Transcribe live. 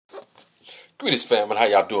Greetings, family. How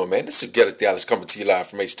y'all doing, man? This is Ghetto Dallas coming to you live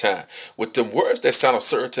from H-Time. With them words that sound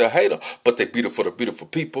absurd to a hater, but they beautiful to beautiful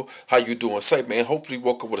people. How you doing? Say, man, hopefully you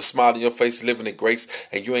woke up with a smile on your face, living in grace,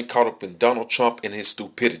 and you ain't caught up in Donald Trump and his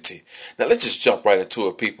stupidity. Now, let's just jump right into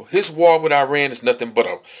it, people. His war with Iran is nothing but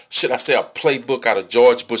a playbook out of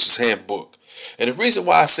George Bush's handbook. And the reason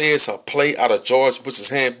why I say it's a play out of George Bush's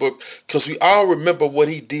handbook, because we all remember what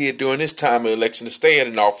he did during his time of election to stay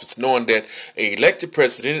in office, knowing that an elected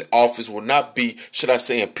president in office will not be,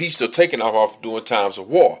 impeached or taken off office during times of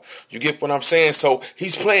war. You get what I'm saying? So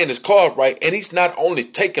he's playing his card right, and he's not only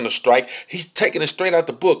taking a strike, he's taking it straight out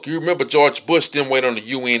the book. You remember George Bush didn't wait on the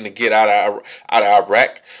UN to get out of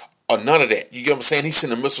Iraq. Or none of that. You get what I'm saying? He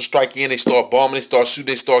sent a missile strike in, they start bombing, they start shooting,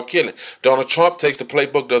 they start killing. Donald Trump takes the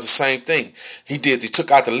playbook, does the same thing. He took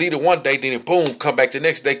out the leader one day, then boom, come back the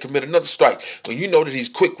next day, commit another strike. Well, you know that he's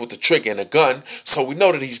quick with the trigger and the gun, so we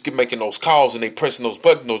know that he's making those calls and they pressing those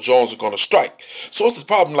buttons, those drones are going to strike. So what's the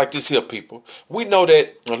problem like this here, people? We know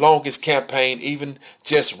that along his campaign, even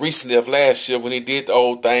just recently of last year when he did the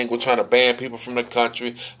old thing, we're trying to ban people from the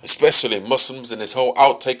country, especially Muslims, and his whole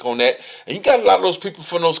outtake on that. And you got a lot of those people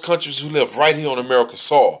from those countries who live right here on American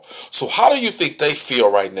soil. So how do you think they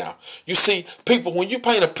feel right now? You see, people, when you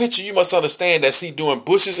paint a picture, you must understand that, during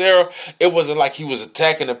Bush's era, it wasn't like he was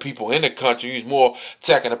attacking the people in the country. He was more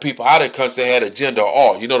attacking the people out of the country that had agenda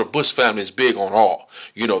all. You know, the Bush family is big on all.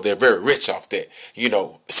 You know, they're very rich off that. You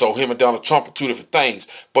know, so him and Donald Trump are two different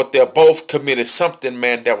things. But they're both committed something,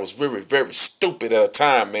 man, that was very, very stupid at a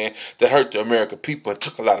time, man, that hurt the American people and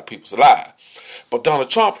took a lot of people's lives. But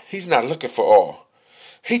Donald Trump, he's not looking for all.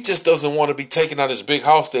 He just doesn't want to be taken out of his big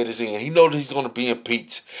house that he's in. He knows he's going to be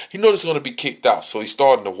impeached. He knows he's going to be kicked out. So he's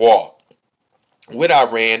starting the war with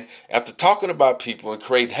Iran after talking about people and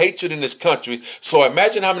creating hatred in this country. So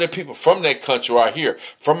imagine how many people from that country are here,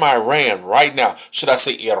 from Iran right now. Should I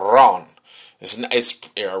say Iran? It's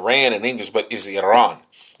Iran in English, but it's Iran.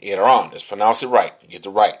 Iran. Let's pronounce it right. Get it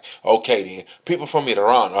right. Okay, then. People from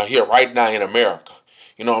Iran are here right now in America.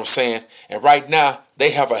 You know what I'm saying? And right now,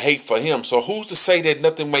 they have a hate for him. So who's to say that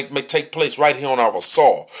nothing may take place right here on our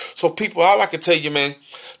soil? So people, all I can tell you, man,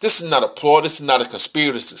 this is not a ploy. This is not a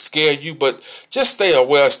conspiracy to scare you, but just stay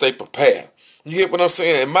aware, stay prepared. You get what I'm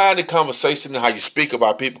saying? And mind the conversation and how you speak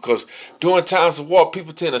about people, because during times of war,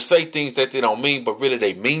 people tend to say things that they don't mean, but really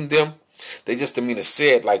they mean them. They just don't mean to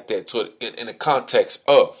say it like that in the context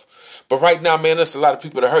of. But right now, man, there's a lot of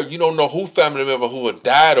people that hurt. You don't know who family member who had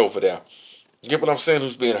died over there. You get what I'm saying?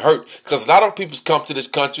 Who's being hurt? Because a lot of people come to this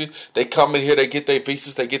country. They come in here. They get their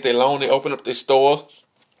visas. They get their loan. They open up their stores.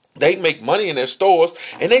 They make money in their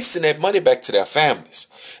stores, and they send that money back to their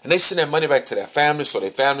families. And they send that money back to their families so their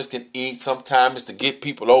families can eat. Sometimes to get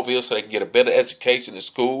people over here so they can get a better education in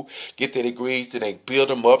school, get their degrees, then they build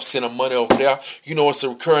them up, send them money over there. You know, it's a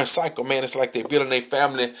recurring cycle, man. It's like they're building their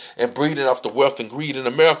family and breeding off the wealth and greed in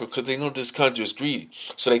America because they know this country is greedy.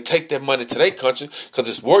 So they take that money to their country because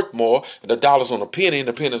it's worth more, and the dollar's on a penny, and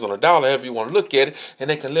the penny's on a dollar, however you want to look at it, and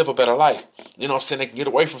they can live a better life. You know what I'm saying? They can get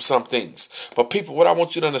away from some things. But people, what I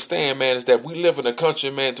want you to understand, man, is that we live in a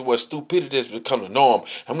country, man, to where stupidity has become the norm.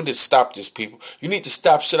 And we need to stop this, people. You need to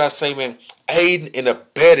stop, man, aiding and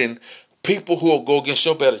abetting people who will go against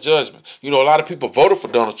your better judgment. You know, a lot of people voted for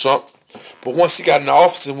Donald Trump, but once he got in the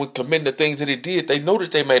office and when committing the things that he did, they know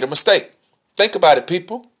that they made a mistake. Think about it,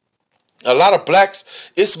 people. A lot of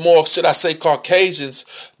blacks, it's more, Caucasians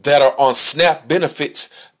that are on SNAP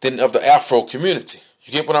benefits than of the Afro community.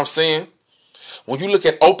 You get what I'm saying? When you look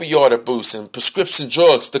at opioid abuse and prescription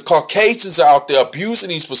drugs, the Caucasians are out there abusing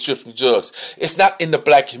these prescription drugs. It's not in the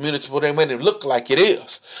black community, but they make it look like it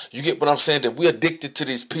is. You get what I'm saying? That we're addicted to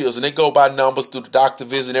these pills, and they go by numbers through the doctor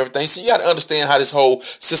visit and everything. So you got to understand how this whole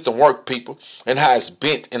system works, people, and how it's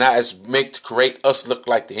bent and how it's meant to create us look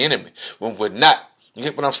like the enemy when we're not. You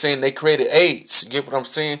get what I'm saying? They created AIDS. You get what I'm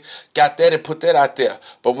saying? Got that and put that out there.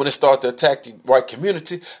 But when they start to attack the white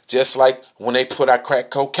community, just like when they put out crack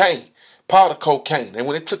cocaine, powder cocaine. And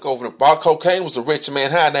when they took over, the powder cocaine was a rich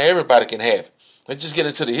man high. Now everybody can have it. Let's just get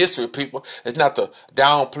into the history, people. It's not to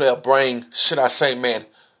downplay or bring,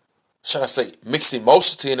 mixed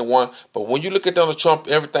emotions to anyone. But when you look at Donald Trump,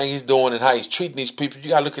 everything he's doing and how he's treating these people, you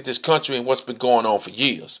got to look at this country and what's been going on for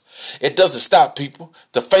years. It doesn't stop, people.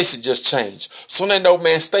 The face has just changed. So they know,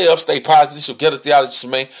 man, stay up, stay positive. So Ghetto Theology,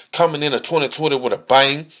 man, coming in 2020 with a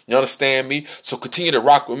bang. You understand me? So continue to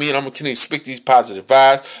rock with me, and I'm going to continue to speak these positive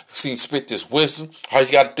vibes, continue to spit this wisdom. All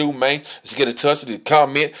you got to do, man, is get in touch with the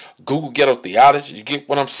comment, Google Ghetto Theology. You get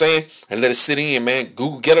what I'm saying? And let it sit in, man.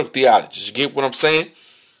 Google Ghetto Theology. You get what I'm saying?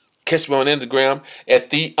 Catch me on Instagram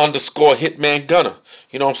at @the_Hitman Gunner.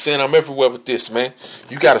 You know what I'm saying? I'm everywhere with this, man.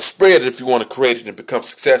 You got to spread it if you want to create it and become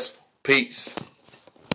successful. Peace.